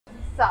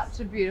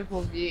such a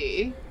beautiful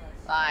view.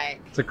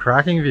 Like, it's a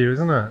cracking view,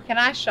 isn't it? can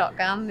I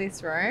shotgun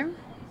this room?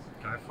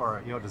 Go for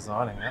it. You're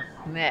designing it.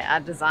 Yeah, I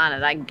design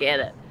it. I get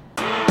it.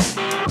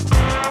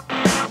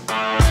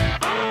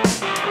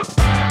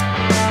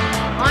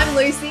 I'm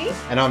Lucy.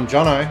 And I'm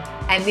Jono.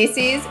 And this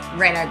is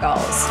Reno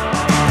Goals.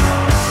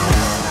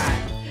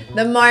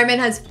 The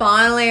moment has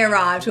finally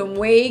arrived when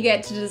we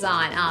get to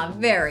design our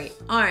very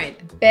own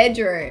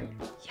bedroom.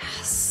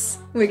 Yes!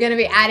 We're going to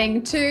be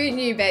adding 2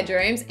 new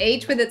bedrooms,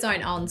 each with its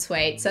own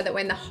ensuite, so that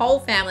when the whole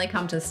family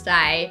come to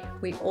stay,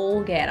 we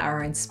all get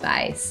our own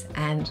space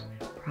and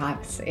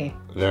privacy.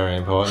 Very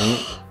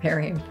important.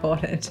 Very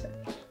important.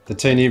 The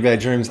 2 new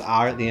bedrooms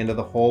are at the end of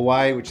the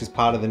hallway, which is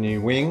part of the new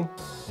wing.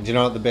 And do you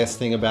know what the best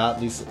thing about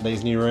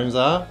these new rooms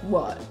are?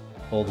 What?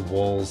 All the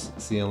walls,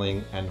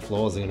 ceiling and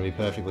floors are going to be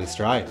perfectly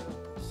straight.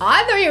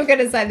 I thought you were going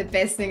to say the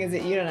best thing is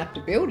that you don't have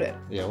to build it.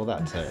 Yeah, well,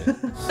 that too.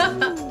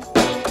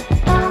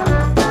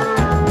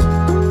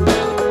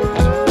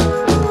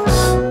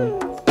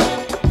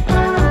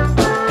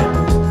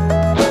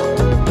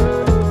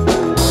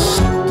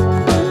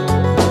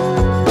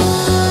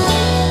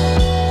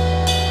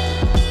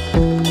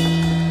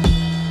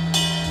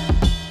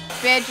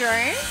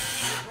 Bedroom.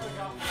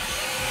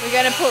 We're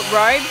going to put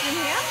robes in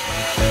here.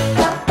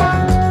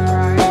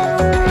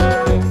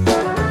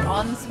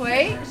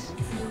 Ensuite.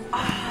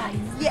 Ah,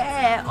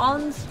 yeah,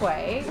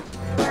 ensuite.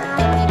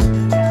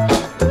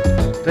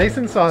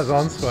 Decent size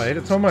ensuite.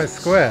 It's almost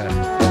square.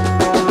 Yeah.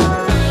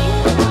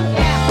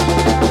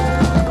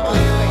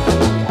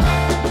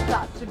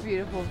 Such a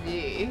beautiful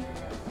view.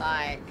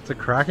 Like, it's a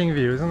cracking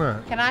view, isn't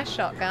it? Can I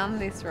shotgun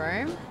this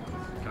room?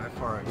 Go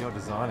for it. You're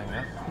designing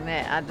it.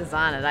 Yeah, I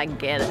design it. I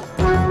get it.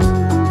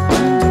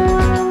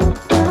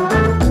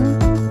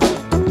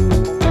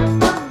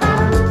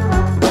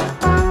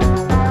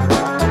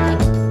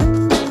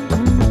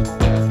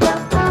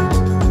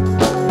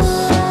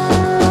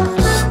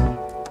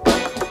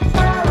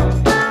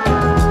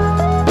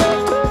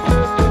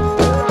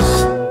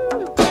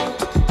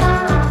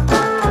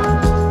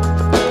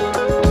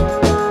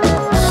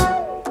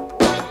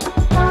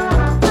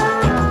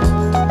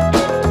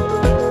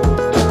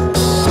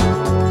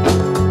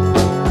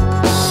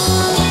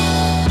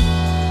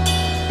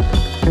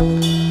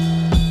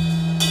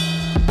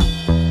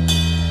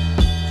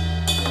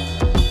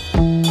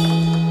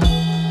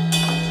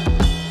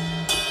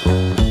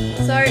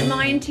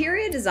 My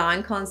interior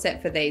design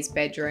concept for these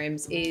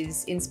bedrooms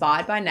is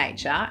inspired by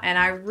nature, and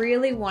I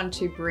really want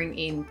to bring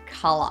in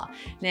colour.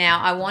 Now,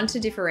 I want to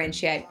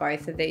differentiate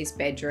both of these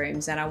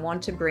bedrooms and I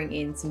want to bring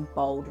in some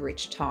bold,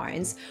 rich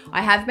tones.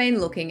 I have been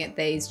looking at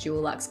these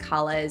Dulux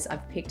colours.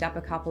 I've picked up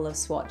a couple of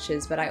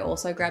swatches, but I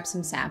also grabbed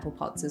some sample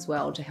pots as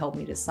well to help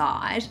me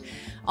decide.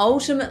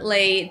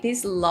 Ultimately,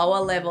 this lower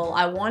level,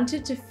 I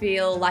wanted to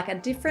feel like a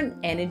different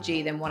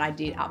energy than what I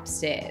did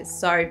upstairs.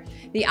 So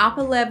the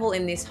upper level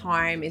in this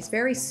home is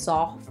very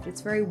soft,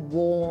 it's very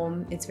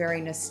warm, it's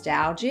very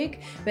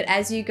nostalgic, but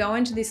as you go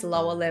into this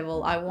lower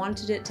level, I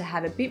wanted it to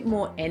have a bit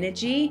more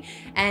energy,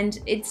 and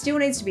it still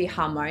needs to be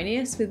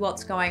harmonious with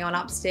what's going on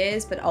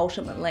upstairs, but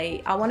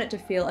ultimately I want it to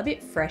feel a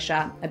bit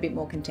fresher, a bit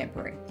more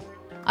contemporary.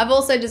 I've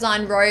also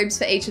designed robes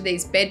for each of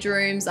these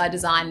bedrooms. I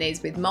designed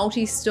these with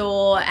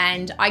multi-store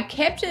and I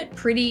kept it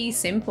pretty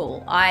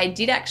simple. I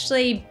did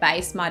actually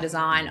base my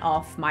design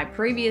off my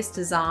previous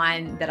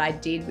design that I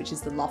did, which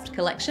is the Loft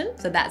collection.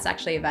 So that's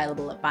actually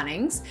available at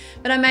Bunnings.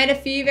 But I made a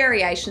few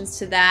variations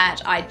to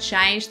that. I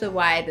changed the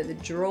way that the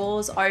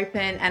drawers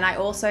open, and I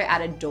also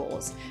added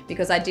doors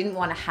because I didn't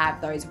want to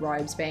have those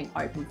robes being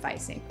open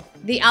facing.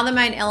 The other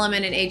main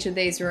element in each of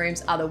these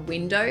rooms are the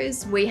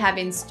windows. We have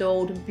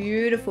installed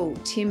beautiful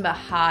timber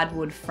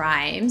hardwood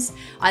frames.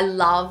 I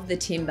love the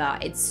timber.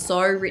 It's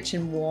so rich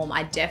and warm.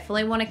 I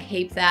definitely want to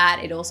keep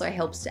that. It also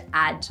helps to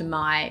add to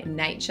my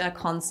nature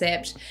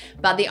concept.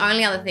 But the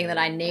only other thing that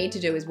I need to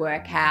do is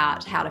work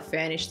out how to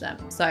furnish them.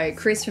 So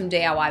Chris from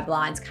DIY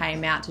Blinds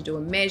came out to do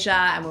a measure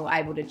and we were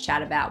able to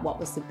chat about what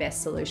was the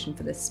best solution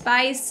for the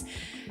space.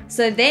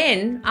 So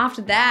then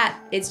after that,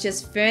 it's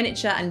just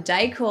furniture and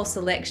decor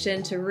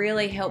selection to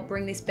really help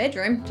bring this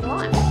bedroom to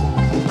life.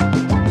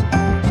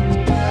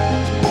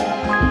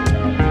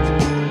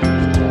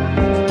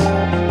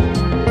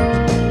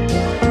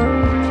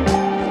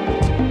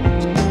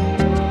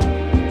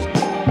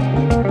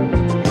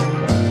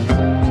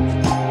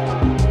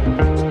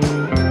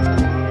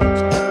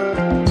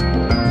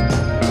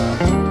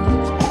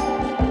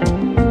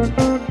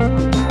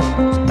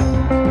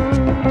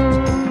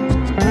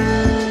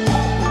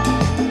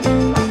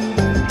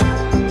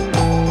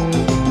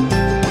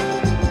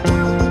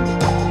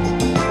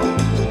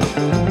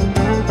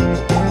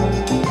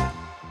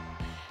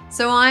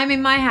 So I'm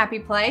in my happy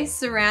place,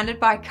 surrounded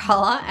by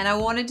colour, and I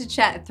wanted to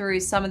chat through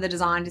some of the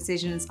design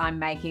decisions I'm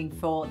making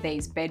for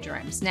these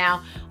bedrooms.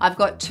 Now, I've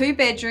got 2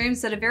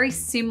 bedrooms that are very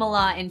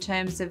similar in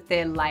terms of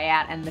their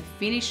layout and the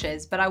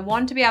finishes, but I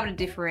want to be able to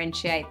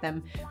differentiate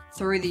them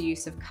through the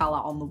use of color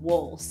on the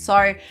walls.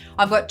 So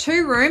I've got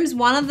 2 rooms.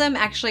 One of them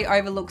actually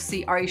overlooks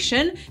the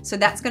ocean. So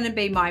that's going to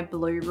be my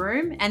blue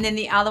room. And then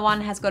the other one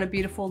has got a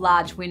beautiful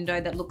large window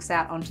that looks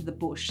out onto the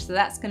bush. So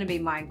that's going to be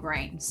my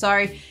green.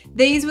 So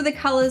these were the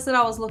colors that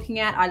I was looking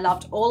at. I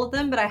loved all of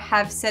them, but I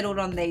have settled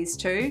on these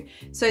 2.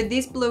 So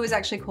this blue is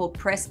actually called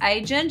Press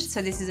Agent.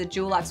 So this is a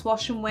Dulux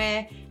wash and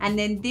wear. And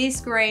then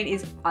this green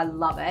is, I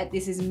love it.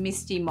 This is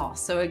Misty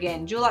Moss. So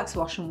again, Dulux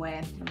wash and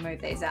wear. I'll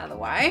move these out of the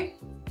way.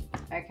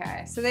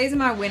 Okay, so these are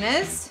my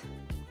winners.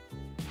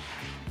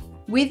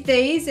 With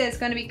these, there's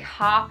going to be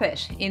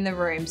carpet in the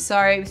room.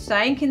 So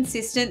staying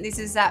consistent, this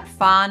is that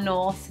far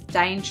north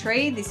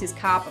Daintree. This is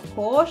Carpet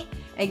Court.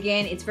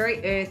 Again, it's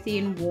very earthy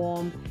and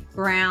warm.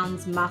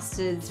 Browns,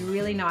 mustards,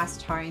 really nice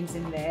tones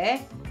in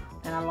there.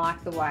 And I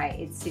like the way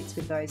it sits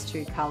with those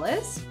 2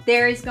 colors.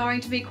 There is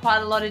going to be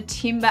quite a lot of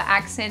timber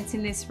accents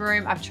in this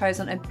room. I've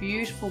chosen a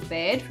beautiful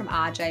bed from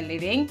RJ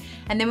Living.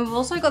 And then we've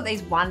also got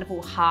these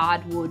wonderful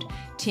hardwood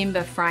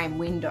timber frame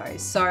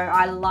windows. So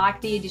I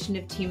like the addition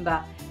of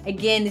timber.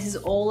 Again, this is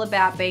all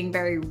about being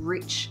very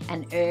rich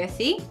and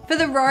earthy. For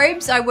the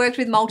robes, I worked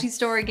with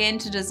Multi-Store again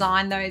to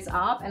design those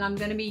up, and I'm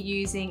going to be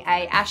using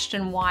a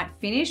Ashton white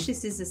finish.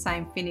 This is the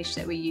same finish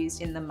that we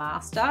used in the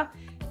master.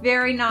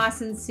 Very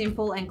nice and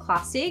simple and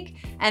classic.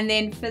 And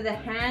then for the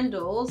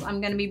handles, I'm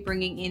going to be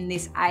bringing in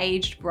this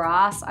aged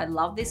brass. I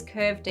love this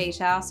curved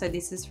detail. So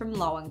this is from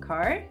Low &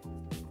 Co.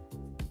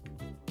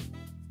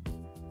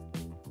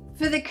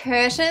 For the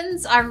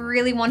curtains, I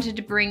really wanted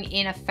to bring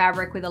in a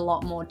fabric with a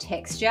lot more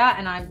texture,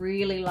 and I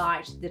really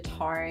liked the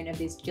tone of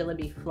this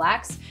Gilleby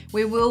flax.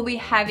 We will be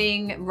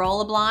having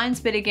roller blinds,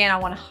 but again, I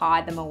want to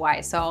hide them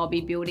away, so I'll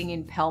be building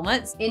in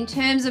pelmets. In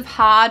terms of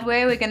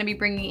hardware, we're going to be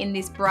bringing in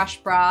this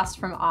brushed brass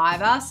from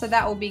Iva, so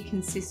that will be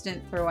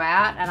consistent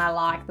throughout, and I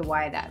like the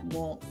way that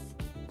warmth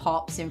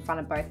pops in front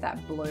of both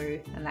that blue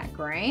and that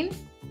green.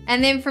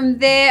 And then from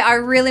there, I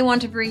really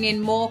want to bring in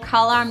more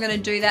color. I'm going to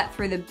do that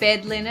through the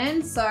bed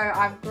linen. So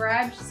I've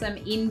grabbed some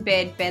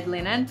in-bed bed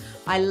linen.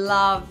 I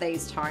love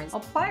these tones. I'll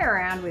play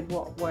around with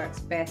what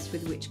works best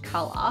with which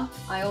color.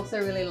 I also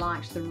really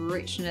liked the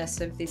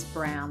richness of this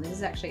brown. This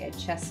is actually a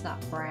chestnut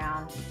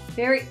brown.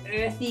 Very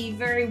earthy,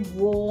 very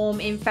warm.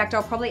 In fact,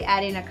 I'll probably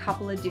add in a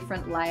couple of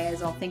different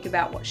layers. I'll think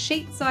about what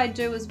sheets I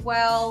do as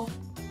well.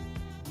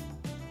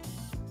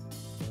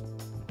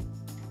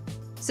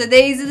 So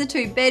these are the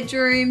 2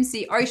 bedrooms,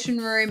 the ocean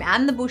room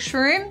and the bush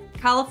room,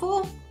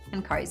 colourful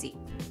and cozy.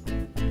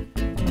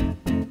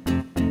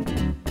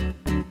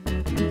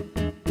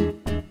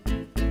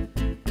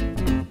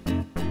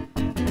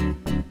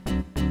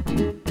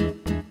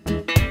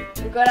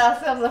 We've got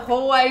ourselves a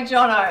hallway,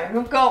 Jono.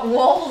 We've got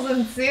walls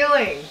and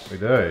ceiling. We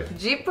do.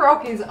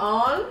 Gyprock is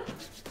on.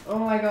 Oh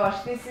my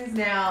gosh, this is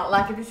now,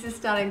 like, this is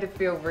starting to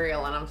feel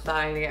real, and I'm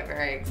starting to get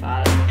very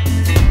excited.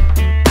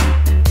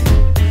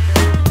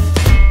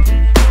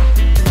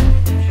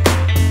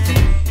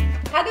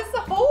 How does the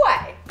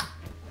hallway?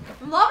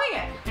 I'm loving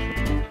it.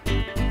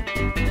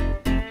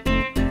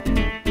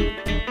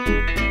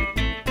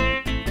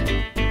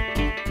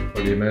 What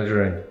are you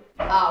measuring?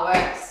 Oh, it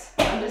works.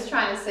 I'm just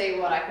trying to see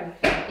what I can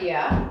fit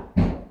here.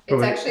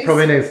 It's actually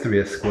probably needs to be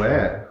a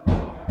square.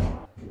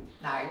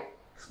 No.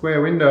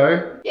 Square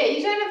window. Yeah,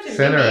 you don't have to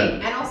center be it.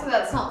 big. And also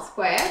that's not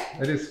square.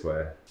 It is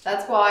square.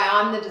 That's why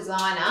I'm the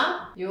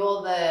designer.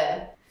 You're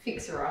the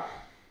fixer-up.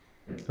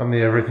 I'm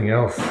the everything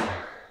else.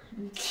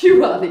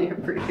 You are the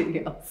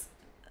everything else.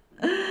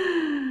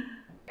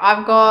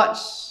 I've got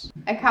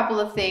a couple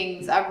of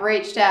things. I've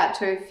reached out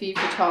to a few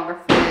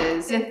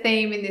photographers. The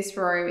theme in this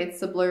room, it's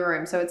the blue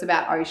room, so it's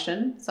about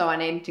ocean. So I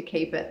need to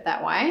keep it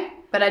that way.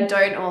 But I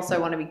don't also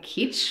want to be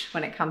kitsch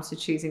when it comes to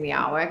choosing the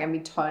artwork and be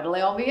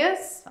totally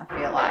obvious. I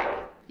feel like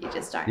you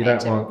just don't need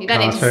to. You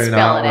don't need to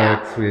spell it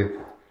out. With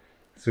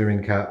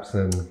swimming caps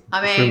and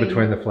I swim mean,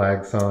 between the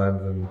flag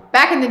signs and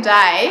back in the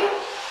day,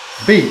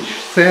 beach,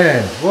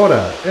 sand,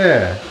 water,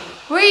 yeah.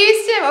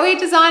 We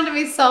designed and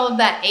we sold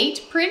that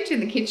eat print in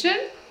the kitchen.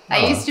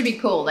 They used to be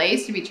cool. They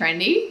used to be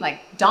trendy,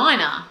 like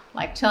diner,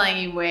 like telling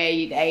you where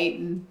you'd eat,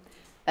 and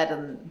that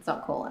doesn't, it's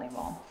not cool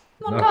anymore.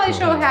 I'm not entirely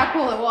sure how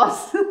cool it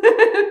was.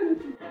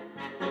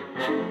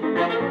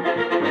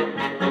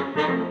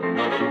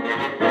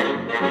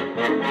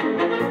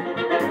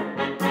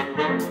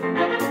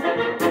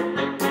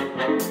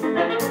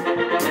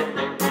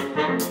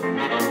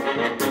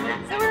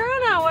 So we're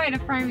on our way to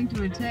framing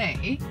to a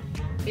T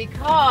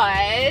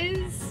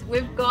because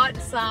we've got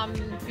some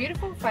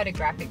beautiful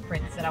photographic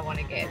prints that I want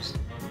to get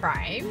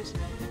framed.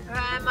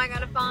 Am I going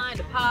to find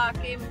a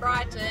park in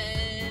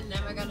Brighton?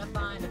 Am I going to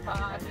find a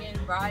park in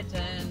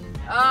Brighton?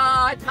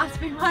 Oh, it must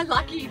be my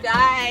lucky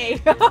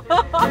day.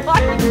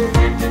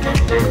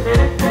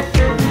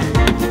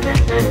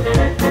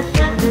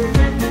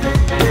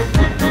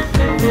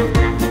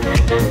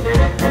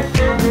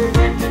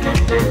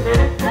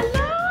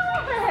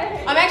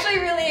 I'm actually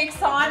really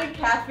excited,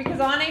 Kath, because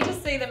I need to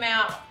see them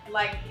out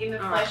like in the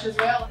flesh as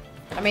well.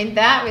 I mean,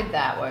 that with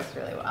that works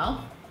really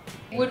well.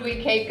 Would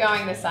we keep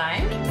going the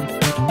same?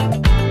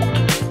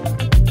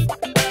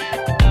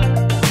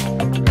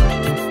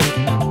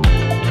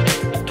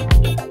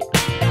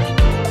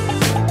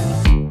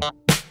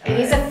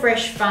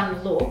 fresh,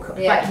 fun look,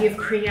 Yeah. but you've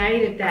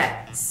created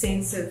that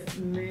sense of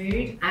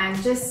mood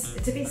and just,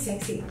 it's a bit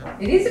sexy.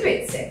 It is a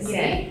bit sexy.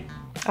 Yeah.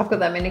 I've got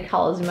that many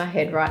colours in my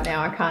head right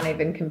now. I can't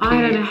even compute.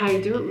 I don't know how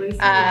you do it, Lucy.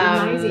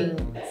 It's amazing.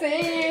 See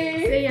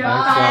you. See ya.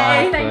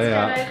 Bye. Bye. Thanks, See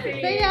ya.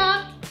 Kado. See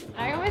ya.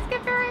 I always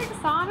get very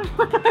excited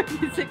when I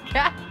visit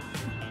Kat.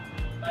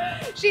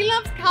 She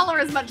loves colour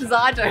as much as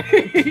I do.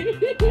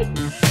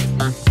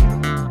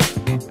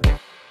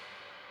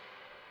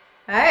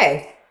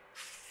 Hey.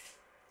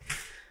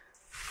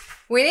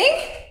 Winning?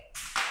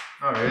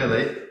 Not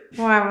really.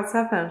 Why? What's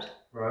happened?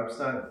 Ropes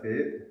don't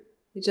fit.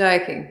 You're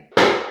joking.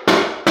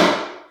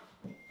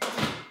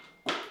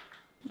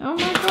 Oh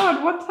my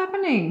god, what's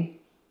happening?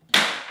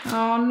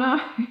 Oh no.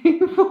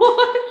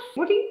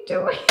 What are you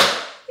doing?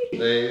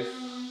 These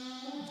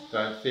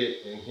don't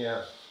fit in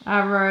here.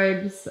 Our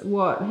robes,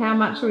 what? How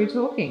much are we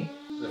talking?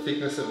 The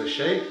thickness of the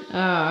sheet.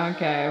 Oh,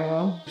 okay,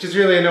 well. Which is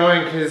really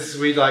annoying because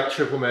we like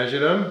triple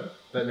measured them,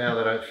 but now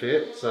they don't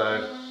fit,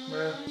 so.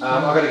 I've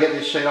got to get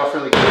this sheet off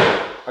really quick.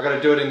 I've got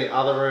to do it in the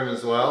other room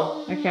as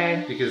well.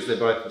 Okay. Because they're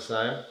both the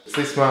same. It's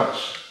this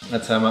much.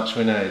 That's how much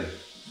we need.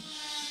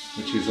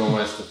 Which is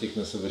almost the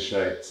thickness of the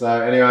sheet. So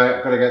anyway,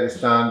 I've got to get this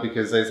done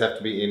because these have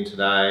to be in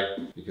today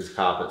because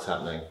carpet's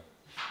happening.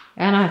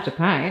 And I have to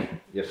paint.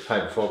 You have to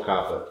paint before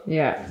carpet.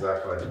 Yeah.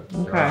 Exactly.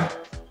 Okay. Right.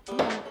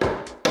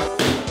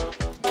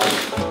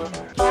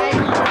 Hey,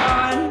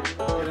 John.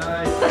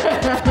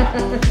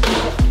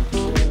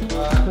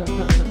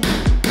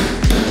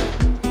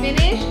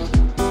 Finished?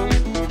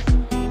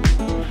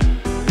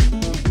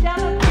 You've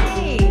done a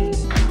thing.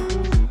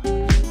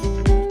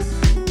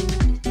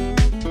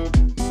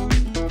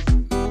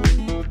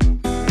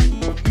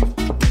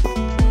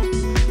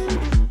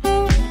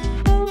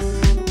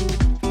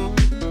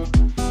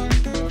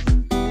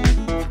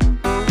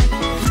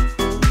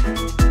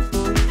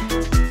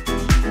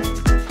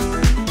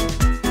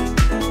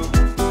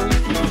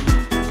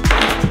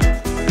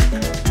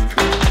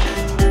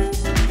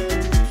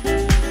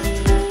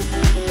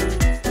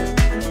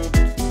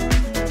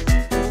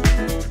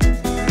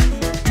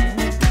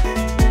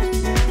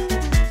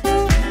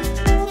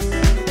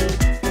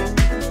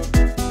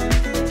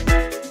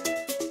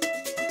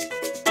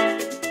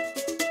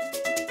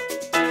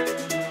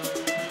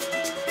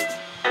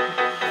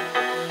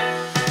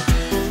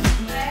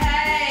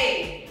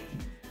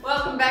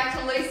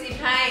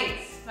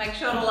 Make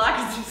sure to like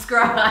and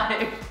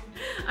subscribe.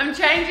 I'm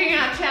changing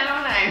our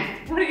channel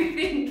name. What do you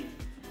think?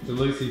 To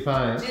Lucy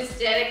Paint. Just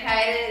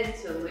dedicated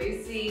to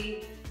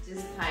Lucy,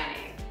 just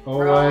painting.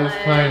 Always Rolling.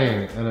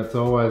 painting, and it's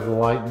always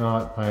late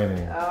night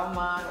painting. Oh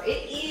my,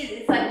 it is.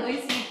 It's like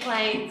Lucy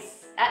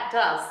paints at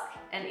dusk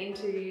and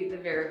into the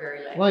very,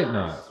 very late. Late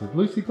nights with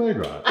Lucy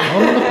glade-wright.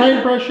 On the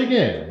paintbrush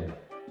again.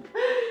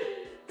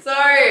 So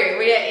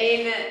we are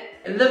in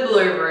the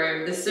blue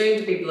room, the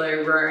soon-to-be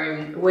blue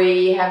room.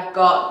 We have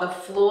got the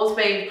floors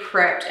being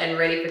prepped and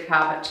ready for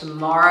carpet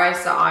tomorrow.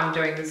 So I'm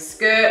doing the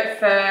skirt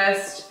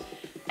first,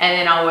 and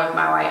then I'll work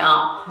my way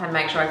up and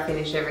make sure I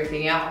finish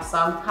everything else. So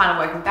I'm kind of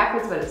working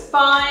backwards, but it's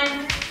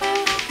fine.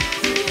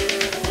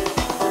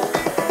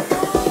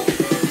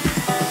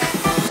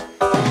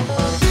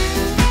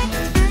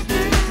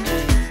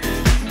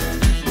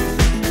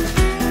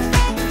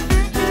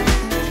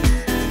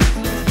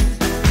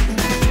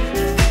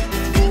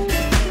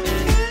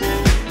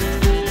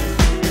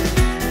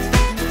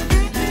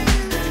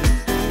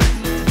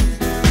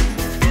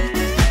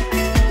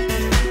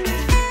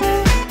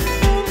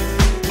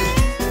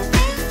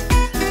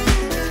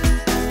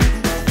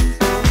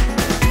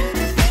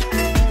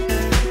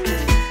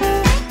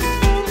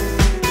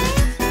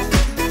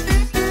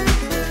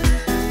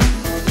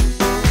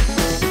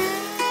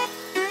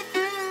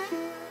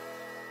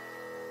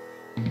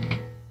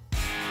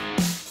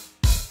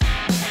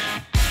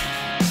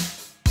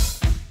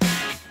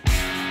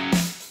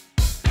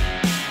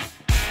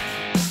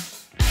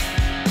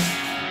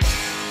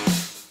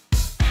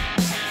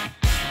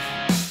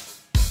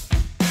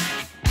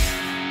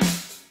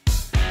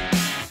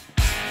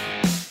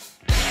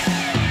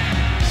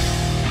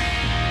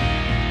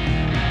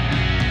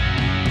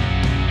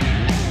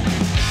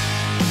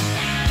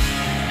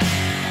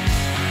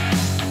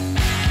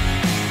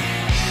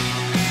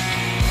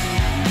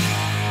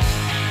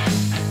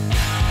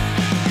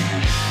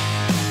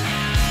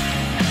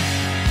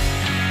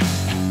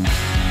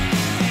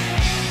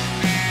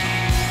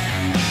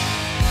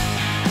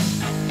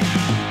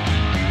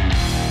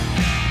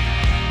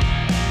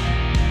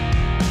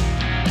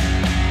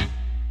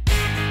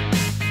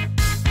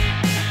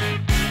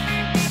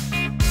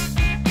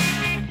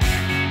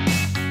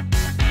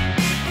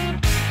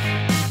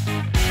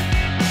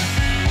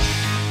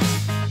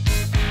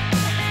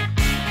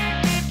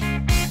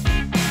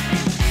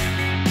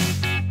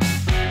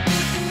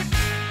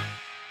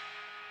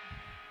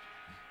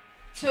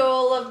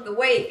 Tool of the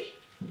week.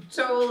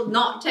 Tool,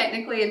 not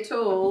technically a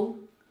tool.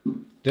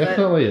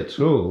 Definitely a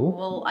tool.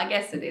 Well, I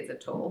guess it is a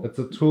tool. It's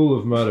a tool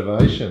of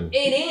motivation. It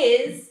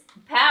is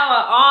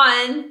power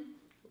on.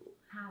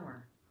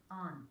 Power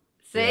on.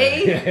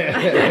 See?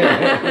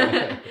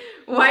 Yeah.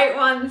 Wait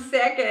 1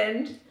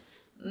 second.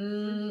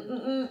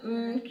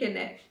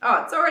 Connect.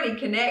 Oh, it's already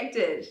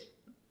connected.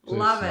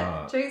 Love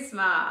it. Too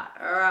smart.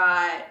 All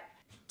right.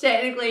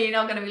 Technically, you're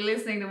not going to be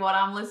listening to what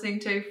I'm listening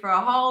to for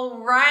a whole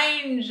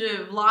range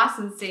of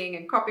licensing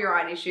and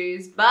copyright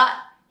issues, but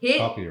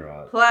hit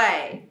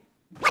play.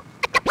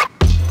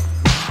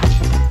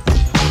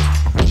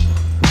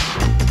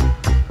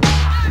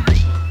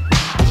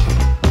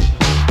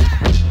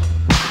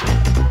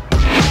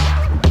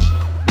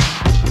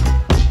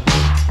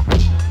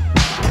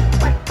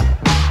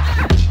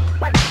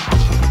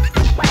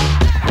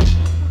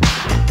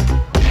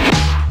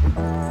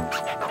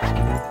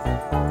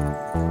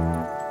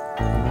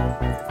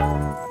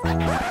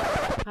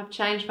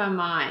 Changed my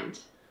mind.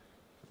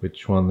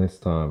 Which one this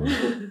time?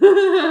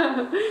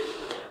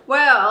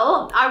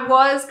 Well, I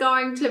was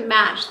going to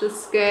match the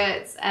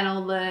skirts and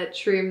all the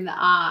trim, the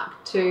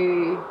arc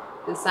to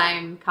the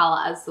same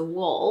colour as the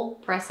wall,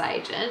 press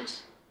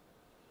agent.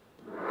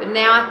 But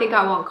now I think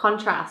I want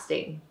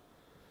contrasting.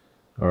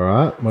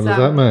 Alright, what does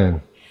that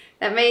mean?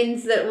 That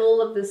means that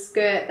all of the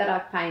skirt that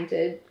I've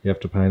painted... You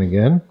have to paint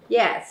again?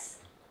 Yes.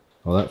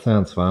 Well, that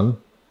sounds fun.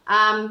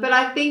 But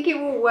I think it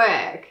will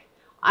work.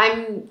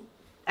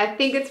 I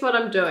think it's what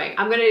I'm doing.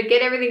 I'm going to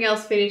get everything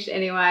else finished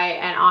anyway,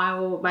 and I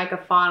will make a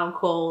final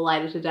call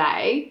later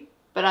today.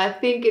 But I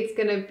think it's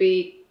going to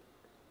be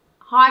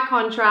high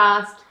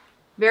contrast,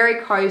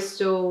 very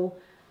coastal.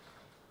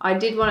 I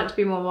did want it to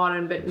be more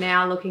modern, but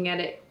now looking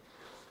at it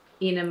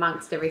in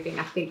amongst everything,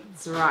 I think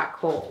it's the right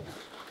call.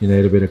 You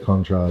need a bit of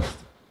contrast.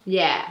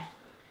 Yeah.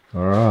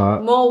 All right.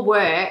 More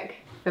work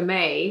for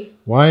me.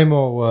 Way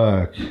more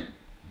work.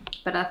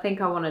 But I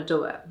think I want to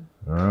do it.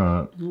 All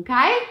right.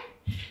 Okay?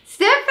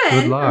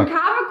 Stefan from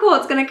Carver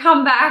Court's going to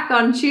come back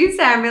on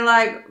Tuesday and be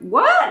like,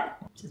 what?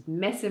 Just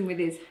messing with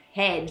his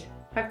head.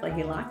 Hopefully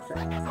he likes it.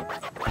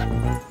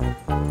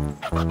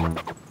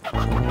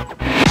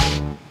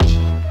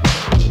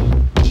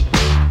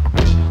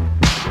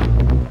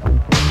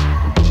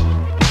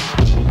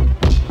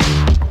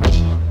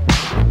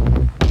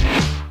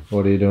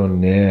 What are you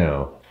doing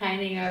now?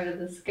 Painting over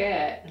the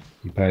skirt.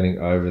 You're painting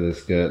over the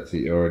skirts that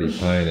you already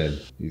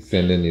painted. You're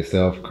sending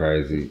yourself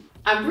crazy.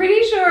 I'm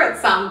pretty sure at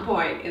some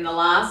point in the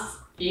last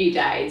few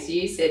days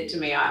you said to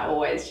me I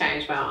always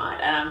change my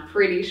mind, and I'm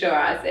pretty sure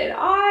I said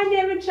I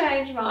never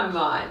change my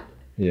mind.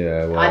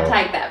 Yeah, well, I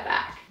take that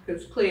back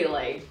because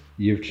clearly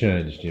you've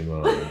changed your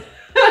mind.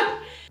 Do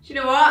you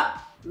know what?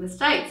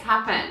 Mistakes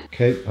happen.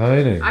 Keep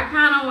painting. I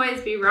can't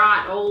always be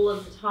right all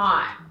of the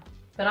time,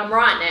 but I'm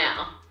right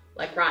now.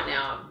 Like right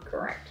now I'm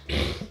correct.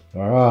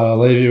 All right, I'll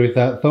leave you with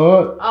that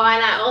thought. Oh,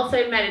 and I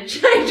also made a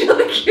change on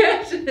the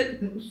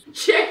curtains.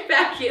 Check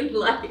back in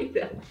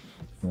later.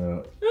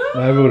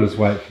 Maybe we'll just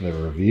wait for the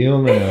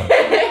reveal now.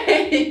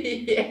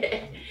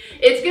 Yeah.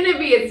 It's going to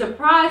be a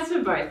surprise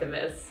for both of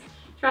us.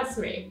 Trust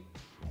me.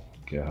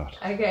 God.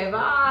 Okay,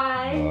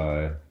 bye.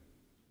 Bye.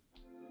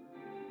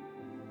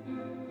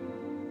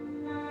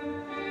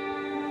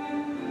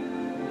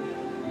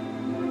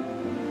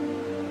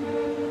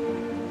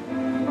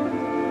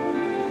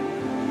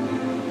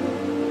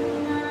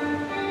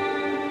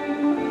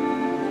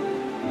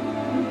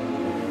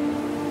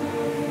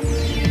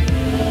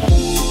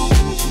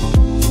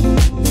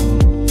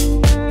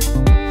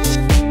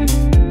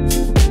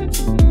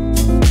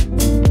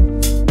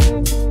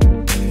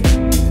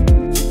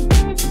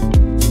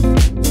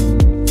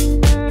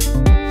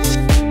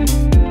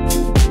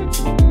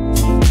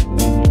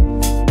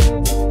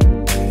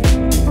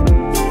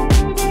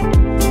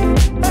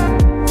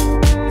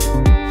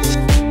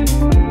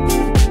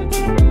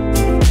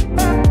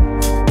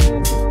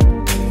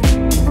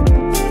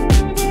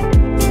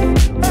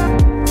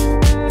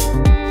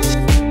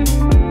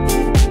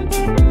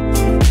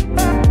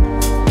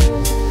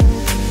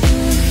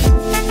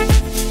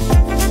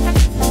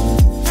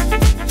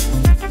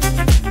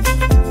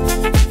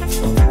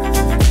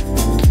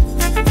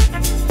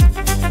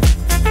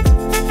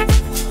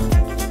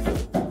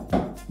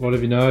 What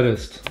have you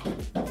noticed?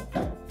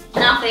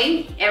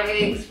 Nothing.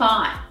 Everything's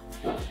fine.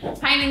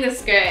 Painting the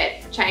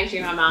skirt,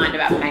 changing my mind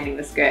about painting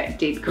the skirt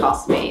did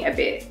cost me a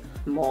bit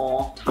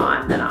more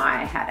time than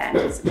I had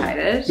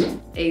anticipated.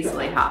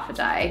 Easily half a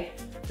day.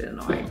 A bit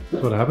annoying.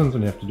 That's what happens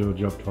when you have to do a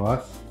job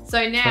twice.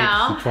 So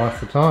now, takes you twice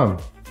the time.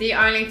 The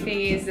only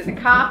thing is that the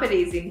carpet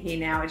is in here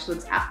now, which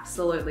looks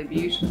absolutely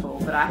beautiful,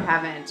 but I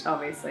haven't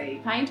obviously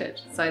painted.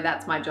 So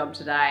that's my job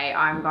today.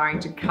 I'm going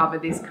to cover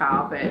this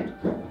carpet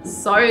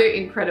so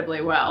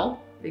incredibly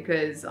well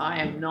because I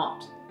am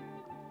not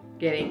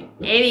getting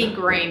any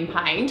green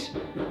paint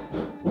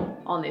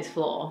on this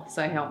floor,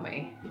 so help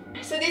me.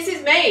 So this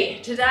is me.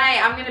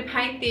 Today I'm going to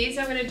paint this.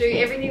 I'm going to do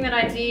everything that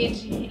I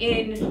did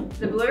in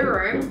the blue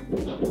room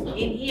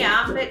in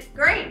here, but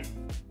green.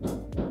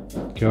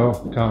 Cool,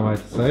 can't wait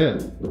to see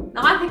it.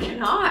 Neither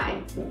can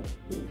I.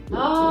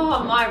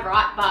 Oh, my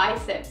right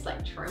bicep's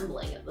like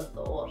trembling at the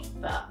thought,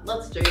 but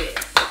let's do this.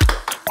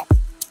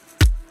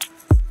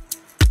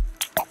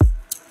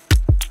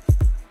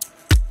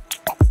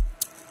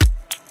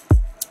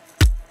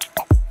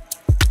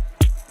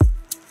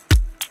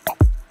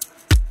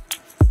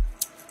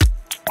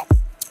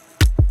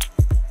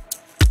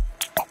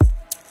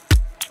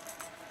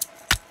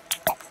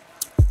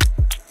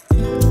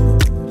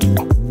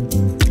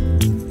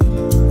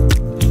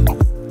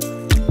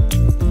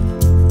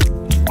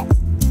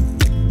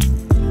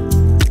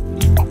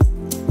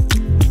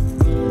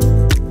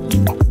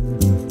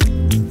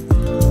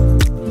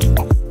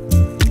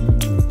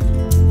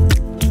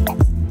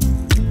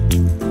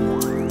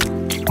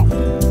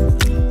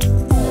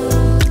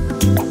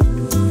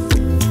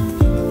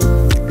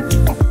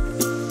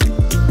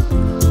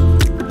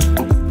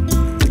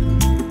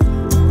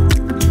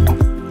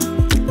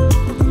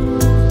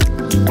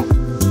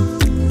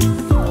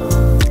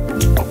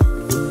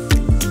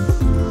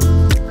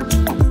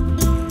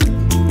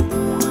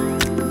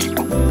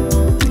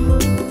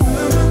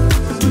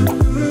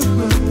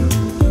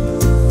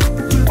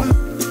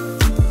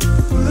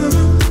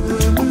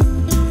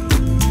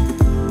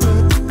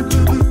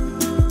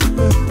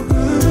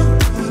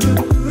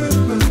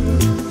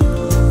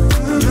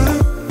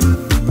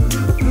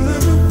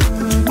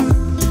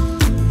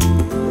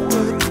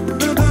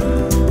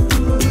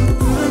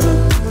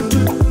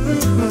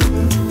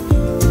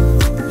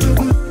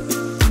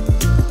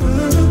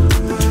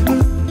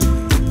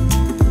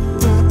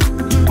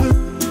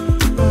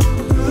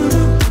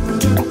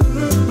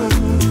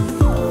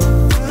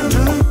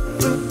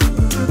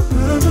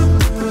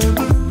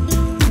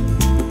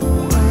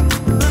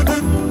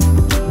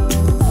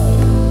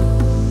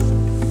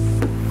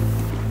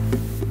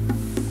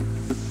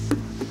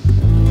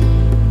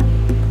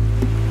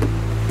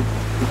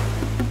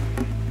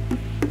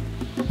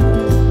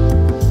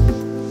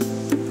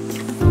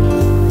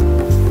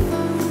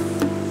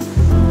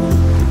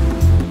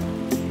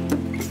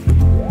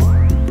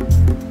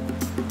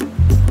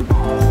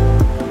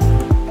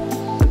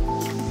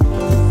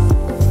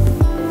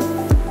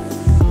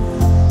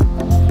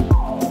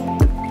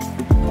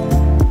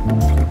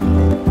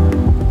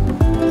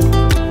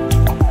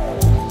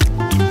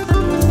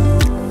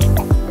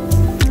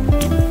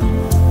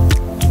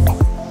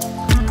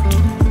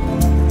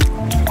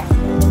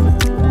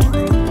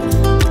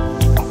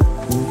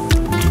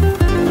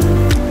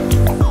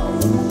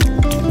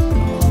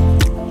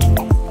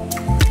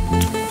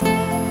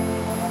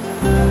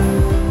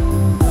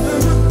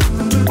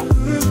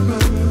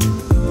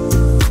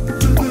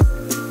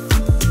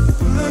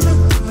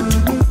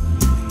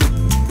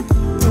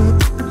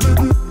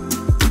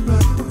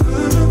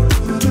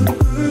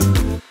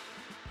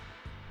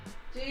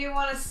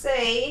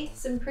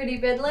 some pretty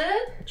bed linen?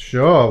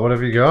 Sure, what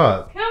have you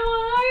got? Come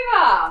on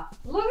over.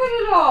 Look at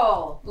it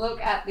all.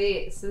 Look at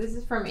this. So this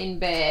is from in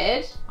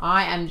bed.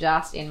 I am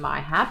just in my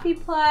happy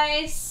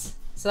place.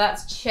 So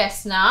that's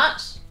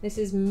chestnut. This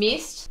is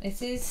mist.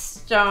 This is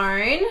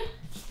stone.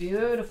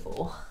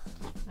 Beautiful.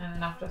 And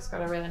then I've just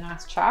got a really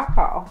nice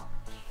charcoal.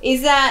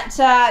 Is that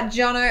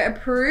Jono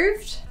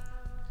approved?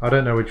 I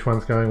don't know which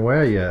one's going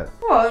where yet.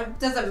 Well,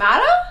 does it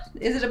matter?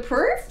 Is it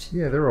approved?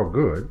 Yeah, they're all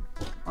good.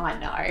 I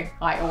know,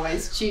 I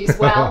always choose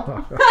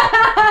well.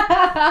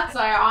 So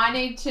I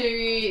need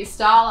to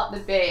style up the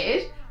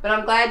bed, but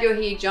I'm glad you're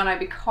here, Jono,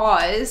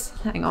 because,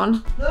 hang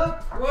on.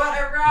 Look what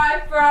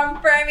arrived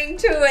from framing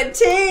to a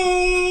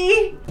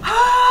T.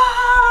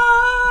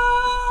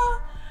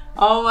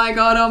 Oh my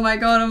God, oh my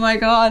God, oh my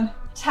God.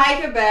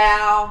 Take a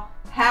bow.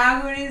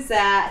 How good is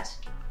that?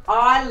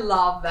 I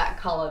love that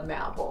coloured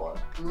mountboard.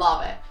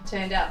 Love it. It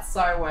turned out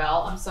so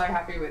well. I'm so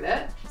happy with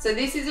it. So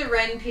this is a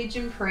Wren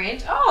pigeon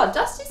print. Oh,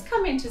 Dusty's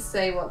come in to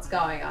see what's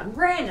going on.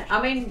 Wren,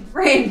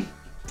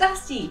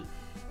 Dusty,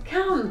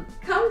 come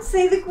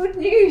see the good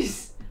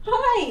news.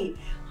 Hi.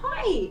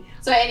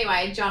 So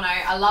anyway, Jono,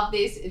 I love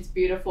this. It's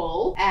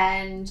beautiful.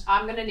 And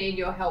I'm gonna need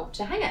your help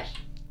to hang it.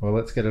 Well,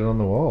 let's get it on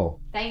the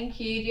wall. Thank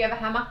you. Do you have a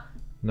hammer?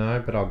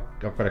 No, but I've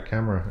got a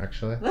camera,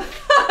 actually.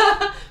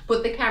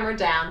 Put the camera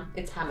down.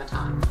 It's hammer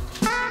time.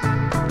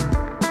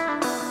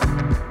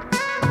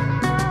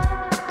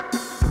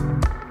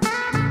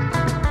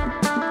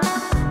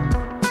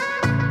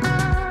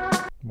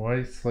 Why are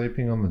you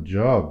sleeping on the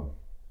job?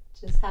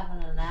 Just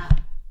having a nap.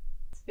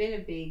 It's been a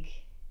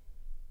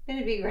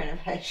big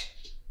renovation.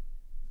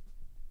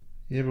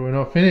 Yeah, but we're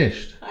not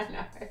finished. I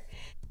know.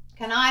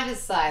 Can I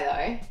just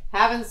say though,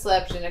 haven't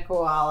slept in a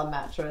koala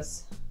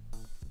mattress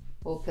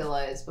or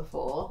pillows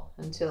before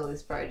until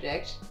this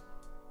project.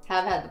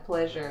 Have had the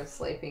pleasure of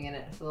sleeping in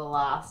it for the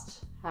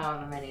last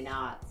however many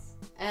nights.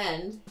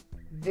 And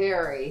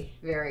very,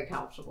 very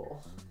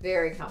comfortable.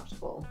 Very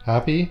comfortable.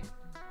 Happy?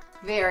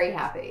 Very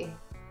happy.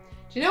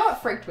 Do you know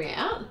what freaked me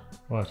out?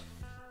 What?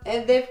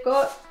 And they've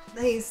got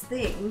these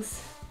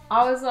things.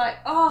 I was like,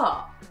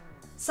 oh,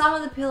 some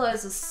of the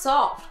pillows are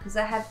soft because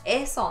they have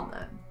S on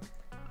them.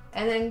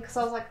 And then, because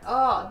I was like,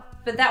 oh,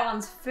 but that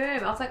one's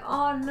firm. I was like,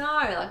 oh no,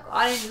 like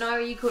I didn't know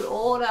you could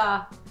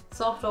order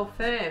soft or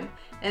firm.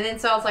 And then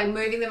so I was like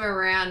moving them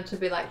around to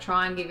be like,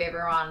 try and give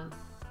everyone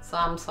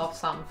some soft,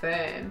 some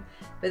firm.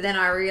 But then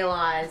I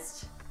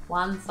realized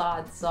one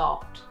side's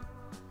soft,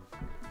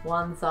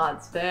 one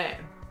side's firm.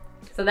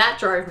 So that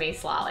drove me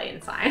slightly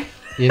insane.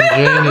 Ingenious.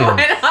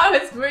 When I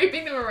was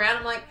moving them around,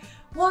 I'm like,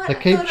 what? They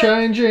keep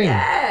changing.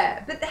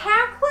 Yeah, but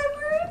how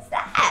clever is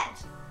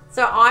that?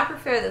 So I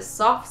prefer the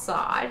soft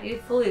side. Your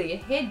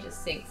head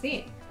just sinks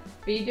in.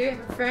 But you do have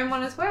a firm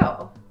one as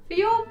well for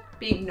your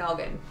big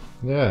noggin.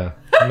 Yeah,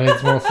 it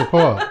needs more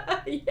support.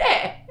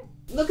 Yeah.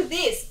 Look at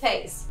this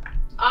piece.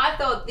 I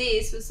thought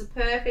this was the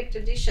perfect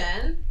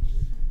addition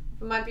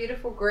for my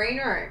beautiful green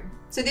room.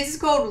 So this is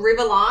called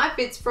River Life.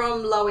 It's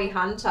from Loey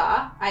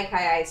Hunter,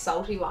 aka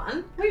Salty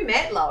One. We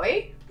met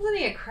Loey. Wasn't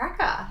he a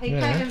cracker? He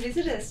came and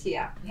visited us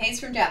here. He's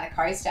from down the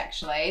coast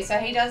actually. So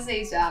he does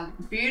these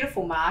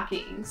beautiful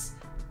markings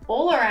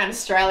all around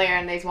Australia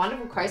and these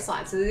wonderful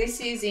coastlines. So this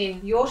is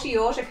in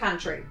Yorta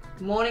country,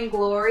 Morning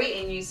Glory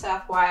in New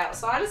South Wales.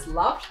 So I just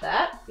loved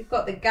that. We've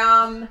got the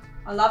gum.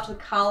 I loved the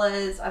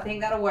colours. I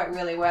think that'll work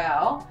really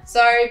well.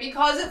 So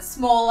because it's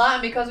smaller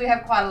and because we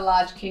have quite a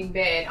large king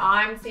bed,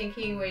 I'm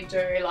thinking we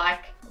do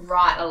like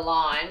right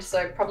aligned.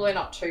 So probably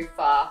not too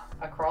far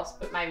across,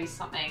 but maybe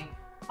something,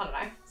 I don't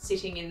know,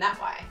 sitting in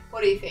that way.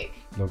 What do you think?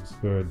 Looks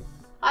good.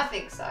 I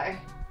think so.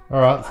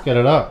 All right, let's get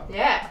it up.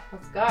 Yeah,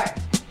 let's go.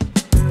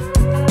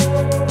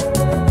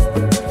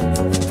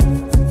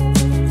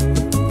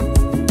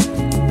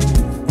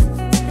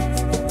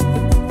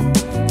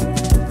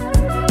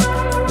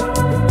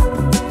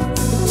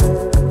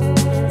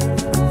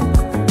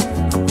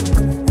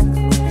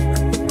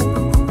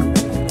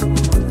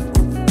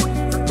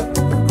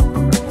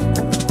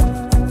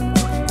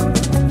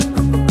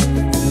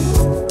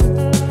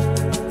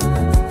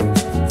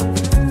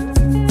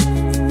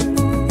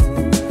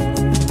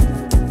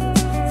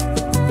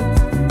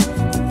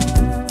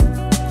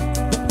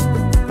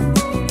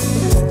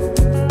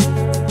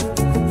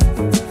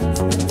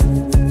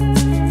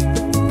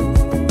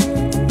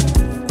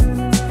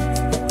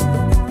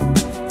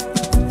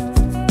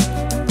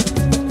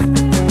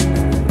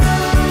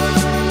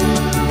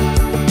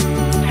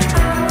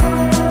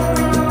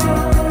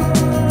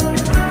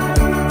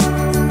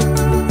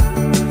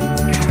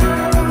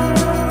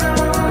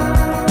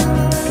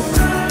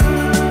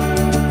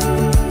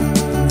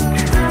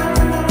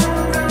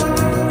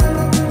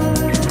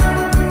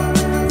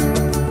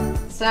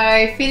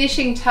 So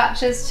finishing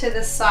touches to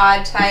the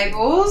side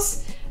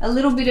tables, a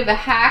little bit of a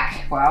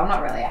hack, well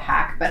not really a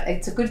hack, but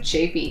it's a good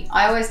cheapie.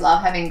 I always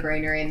love having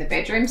greenery in the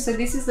bedroom, so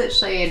this is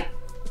literally a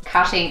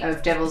cutting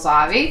of devil's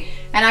ivy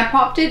and I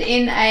popped it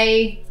in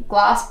a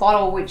glass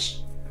bottle which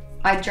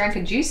I drank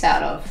a juice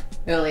out of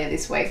earlier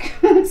this week.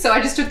 So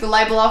I just took the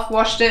label off,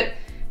 washed it,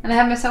 and I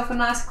have myself a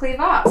nice clear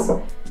vase.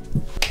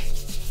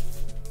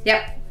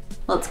 Yep,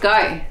 let's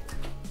go.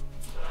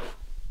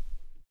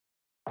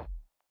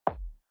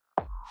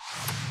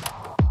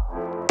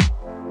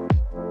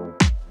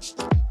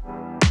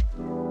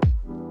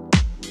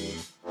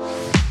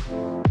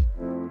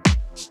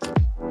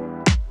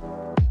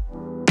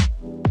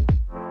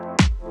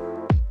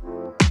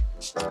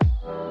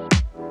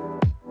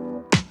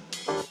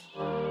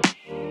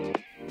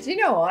 Do you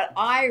know what?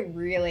 I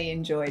really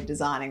enjoyed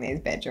designing these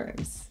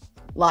bedrooms.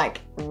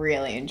 Like,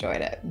 really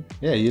enjoyed it.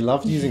 Yeah, you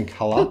loved using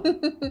colour.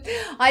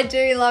 I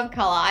do love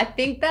colour. I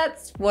think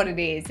that's what it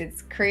is.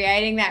 It's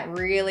creating that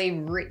really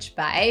rich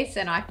base,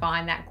 and I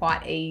find that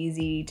quite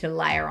easy to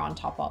layer on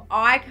top of.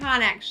 I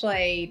can't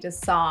actually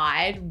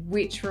decide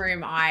which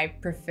room I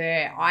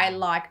prefer. I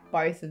like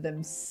both of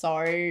them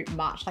so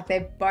much. Like,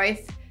 they're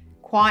both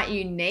quite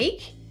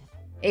unique,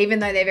 even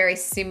though they're very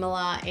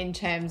similar in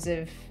terms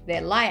of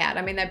their layout.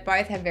 I mean, they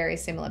both have very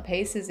similar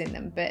pieces in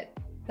them, but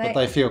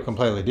they feel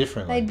completely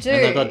differently. They do.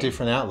 And they've got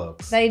different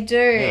outlooks. They do.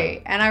 Yeah.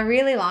 And I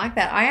really like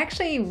that. I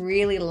actually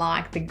really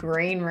like the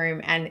green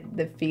room and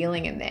the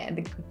feeling in there.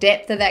 The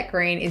depth of that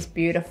green is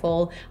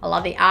beautiful. I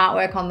love the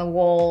artwork on the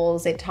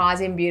walls. It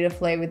ties in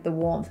beautifully with the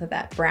warmth of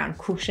that brown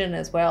cushion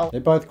as well. They're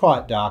both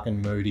quite dark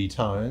and moody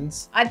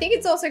tones. I think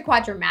it's also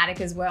quite dramatic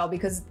as well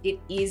because it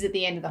is at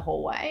the end of the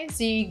hallway.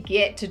 So you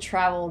get to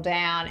travel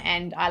down,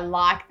 and I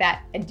like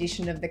that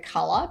addition of the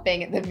colour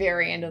being at the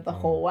very end of the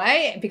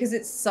hallway because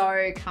it's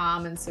so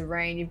calm and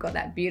serene. You've got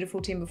that beautiful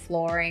timber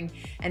flooring,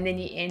 and then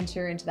you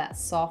enter into that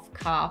soft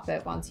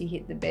carpet once you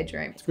hit the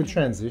bedroom. It's a good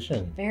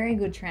transition. Very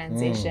good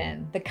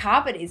transition. The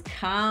carpet is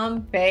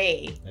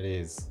comfy. It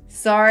is.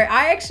 So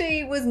I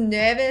actually was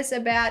nervous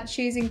about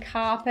choosing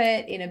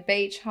carpet in a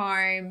beach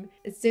home.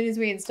 As soon as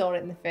we installed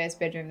it in the first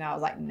bedroom, I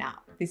was like, nah,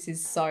 this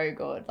is so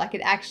good. Like,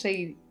 it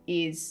actually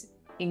is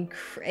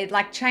it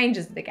like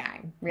changes the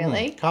game,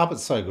 really.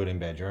 Carpet's so good in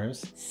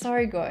bedrooms.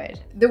 So good.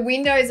 The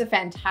windows are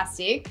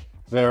fantastic.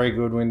 Very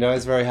good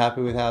windows. Very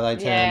happy with how they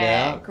turned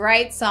out.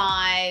 Great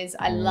size.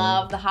 I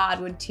love the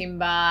hardwood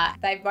timber.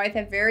 They both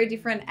have very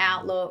different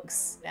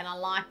outlooks, and I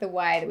like the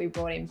way that we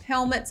brought in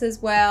pelmets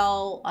as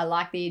well. I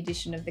like the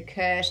addition of the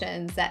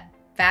curtains. That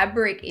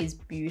fabric is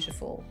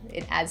beautiful.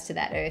 It adds to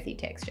that earthy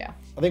texture.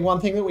 I think one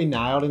thing that we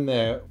nailed in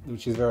there,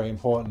 which is very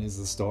important, is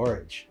the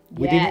storage.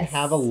 We didn't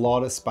have a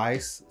lot of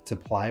space to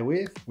play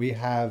with. We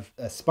have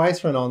a space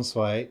for an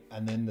ensuite,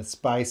 and then the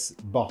space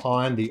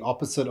behind the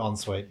opposite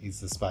ensuite is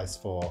the space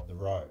for the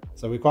robe.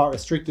 So we're quite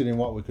restricted in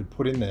what we could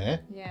put in there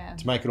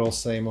to make it all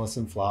seamless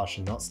and flush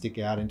and not stick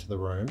out into the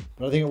room.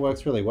 But I think it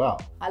works really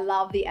well. I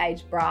love the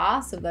aged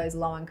brass of those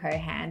Low & Co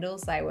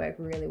handles. They work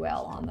really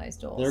well on those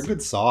doors. They're a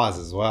good size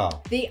as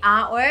well. The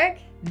artwork,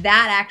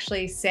 that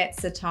actually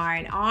sets the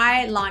tone.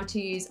 I like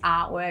to use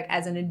artwork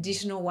as an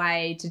additional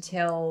way to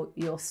tell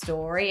your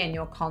story and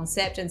your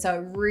concept, and so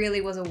it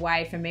really was a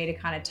way for me to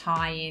kind of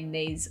tie in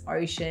these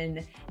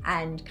ocean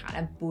and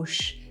kind of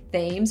bush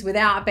themes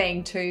without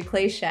being too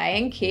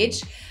cliche and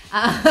kitsch.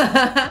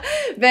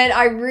 But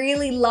I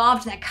really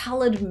loved that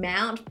coloured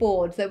mount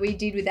board that we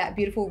did with that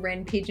beautiful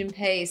wren pigeon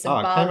piece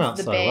above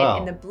the bed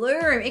in the blue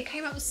room. It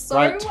came up so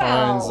well. Great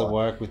tones that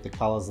work with the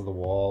colours of the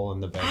wall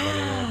and the bed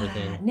linen and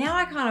everything. Now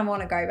I kind of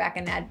want to go back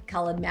and add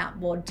coloured mount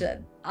board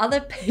to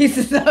other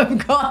pieces that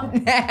I've got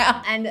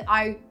now. And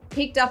I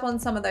picked up on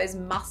some of those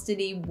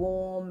mustardy,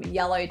 warm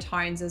yellow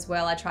tones as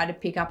well. I tried to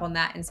pick up on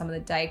that in some of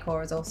the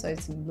decor, as also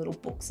some little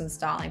books and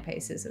styling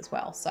pieces as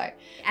well. So,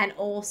 and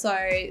also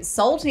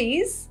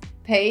Salty's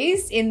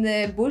piece in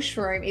the bush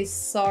room is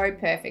so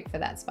perfect for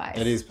that space.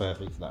 It is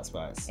perfect for that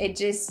space.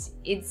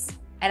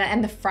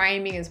 And the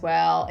framing as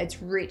well,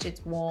 it's rich,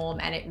 it's warm,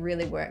 and it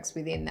really works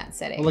within that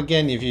setting. Well,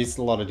 again, you've used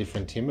a lot of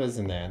different timbers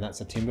in there, and that's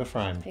a timber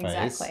frame piece.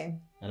 Exactly.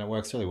 And it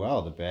works really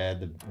well. The bed,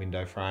 the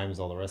window frames,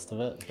 all the rest of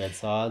it, the bed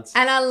sides.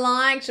 And I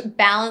liked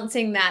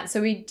balancing that. So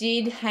we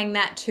did hang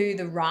that to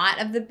the right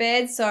of the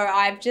bed. So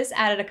I've just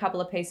added a couple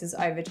of pieces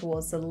over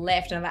towards the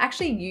left, and I've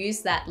actually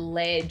used that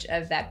ledge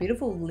of that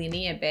beautiful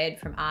linear bed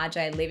from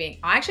RJ Living.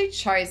 I actually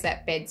chose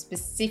that bed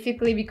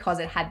specifically because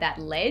it had that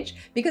ledge,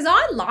 because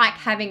I like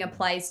having a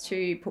place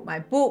to put my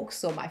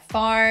books or my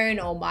phone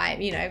or my,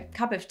 you know,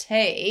 cup of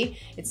tea.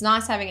 It's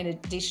nice having an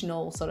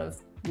additional sort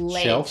of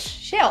ledge.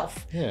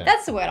 Shelf. Yeah.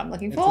 That's the word I'm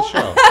looking for. It's a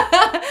shelf.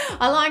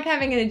 I like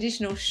having an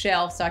additional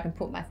shelf so I can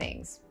put my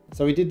things.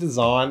 So we did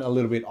design a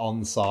little bit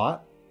on site.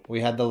 We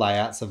had the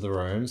layouts of the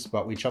rooms,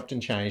 but we chopped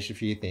and changed a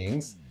few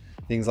things.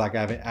 Things like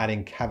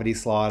adding cavity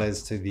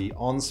sliders to the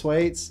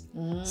en-suites,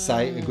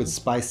 say a good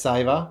space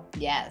saver.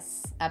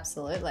 Yes,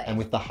 absolutely. And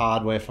with the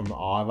hardware from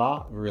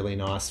Iva, really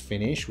nice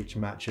finish, which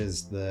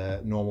matches the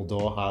normal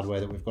door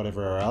hardware that we've got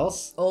everywhere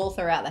else. All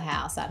throughout the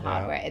house, that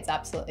hardware. It's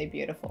absolutely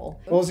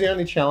beautiful. What was the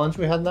only challenge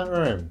we had in that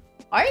room?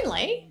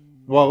 Only?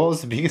 Well, what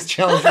was the biggest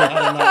challenge we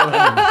had in that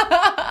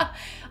room?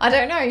 I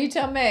don't know, you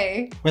tell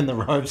me. When the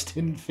robes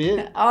didn't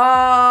fit.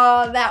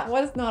 Oh, that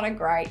was not a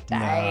great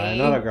day.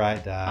 No, not a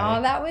great day.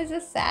 Oh, that was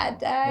a sad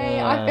day.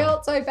 Yeah. I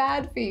felt so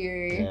bad for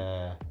you.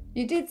 Yeah.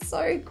 You did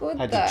so good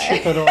Had though. to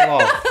chip it all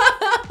off.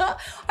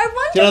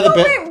 I wonder what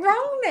went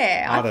wrong there.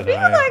 there? I I don't feel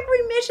know. like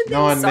we measured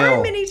them 9 so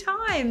mil. many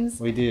times.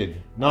 We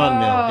did. 9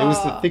 mil. It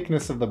was the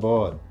thickness of the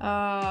board.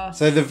 Oh,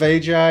 So the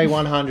VJ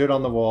 100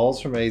 on the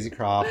walls from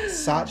EasyCraft,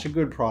 such a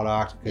good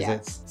product because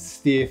it's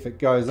stiff, it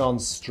goes on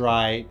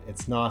straight,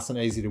 it's nice and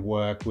easy to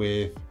work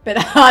with. but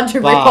hard to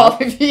rip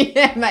off if you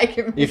make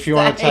a mistake. If you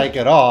want to take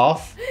it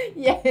off,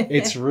 yeah,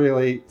 it's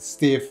really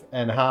stiff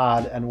and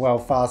hard and well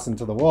fastened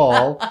to the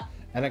wall,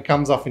 and it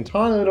comes off in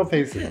tiny little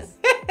pieces.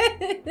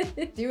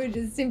 You were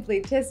just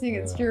simply testing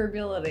its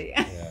durability.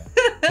 Yeah,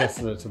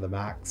 tested it to the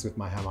max with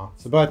my hammer.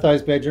 So both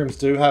those bedrooms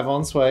do have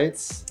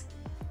en-suites.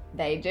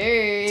 They do.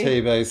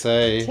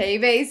 TBC.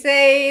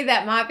 TBC,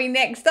 that might be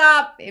next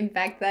up. In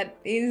fact, that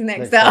is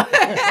next up.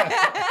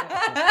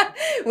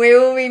 We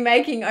will be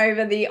making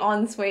over the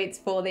en-suites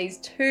for these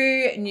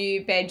 2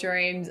 new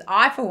bedrooms.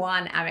 I, for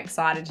one, am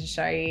excited to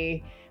show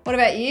you. What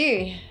about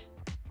you?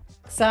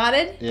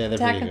 Excited? Yeah, they're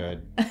pretty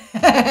good.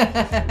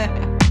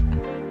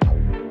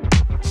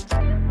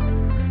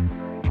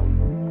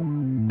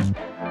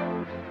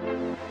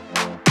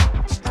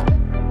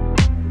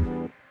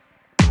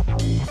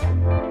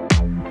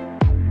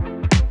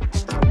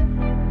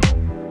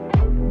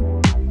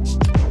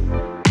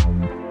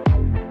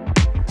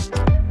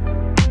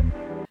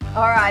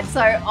 Alright,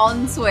 so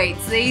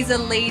en-suites. These are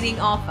leading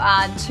off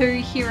our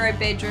 2 hero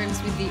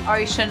bedrooms with the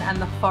ocean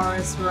and the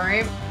forest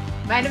room.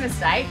 Made a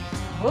mistake.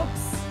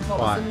 Whoops. What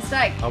was the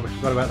mistake? Oh, we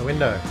forgot about the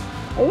window.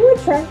 Are you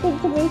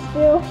attracted to me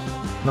still?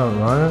 Not at the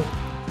moment.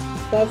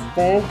 That's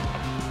fair.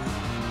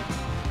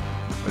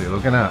 What are you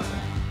looking at?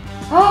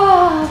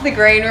 Oh, the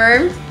green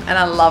room. And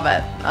I love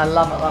it. I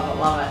love it, love it,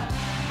 love it.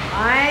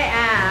 I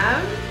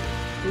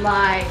am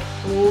like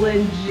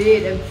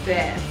legit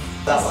obsessed.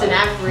 Just an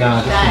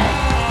average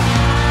day.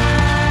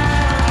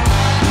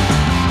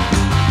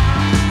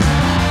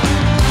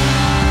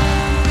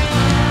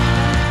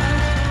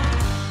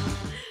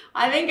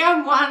 I think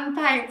I'm 1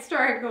 paint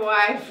stroke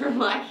away from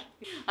like,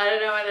 I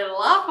don't know whether to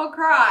laugh or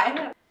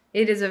cry.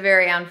 It is a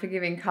very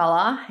unforgiving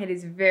colour. It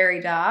is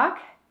very dark,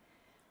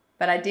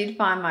 but I did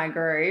find my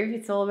groove.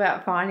 It's all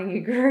about finding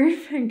your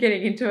groove and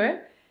getting into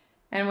it.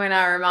 And when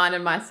I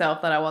reminded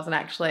myself that I wasn't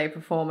actually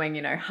performing,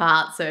 you know,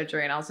 heart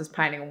surgery and I was just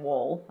painting a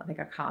wall, I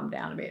think I calmed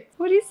down a bit.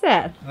 What is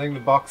that? I think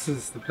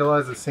the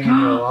pillows are singing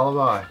you a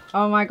lullaby.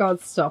 Oh my god,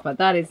 stop it.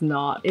 That is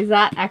not. Is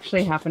that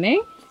actually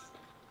happening?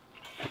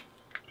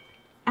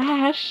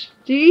 Ash,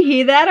 do you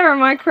hear that or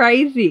am I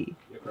crazy?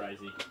 You're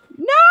crazy.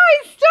 No,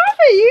 stop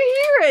it. You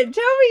hear it.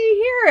 Tell me you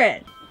hear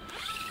it.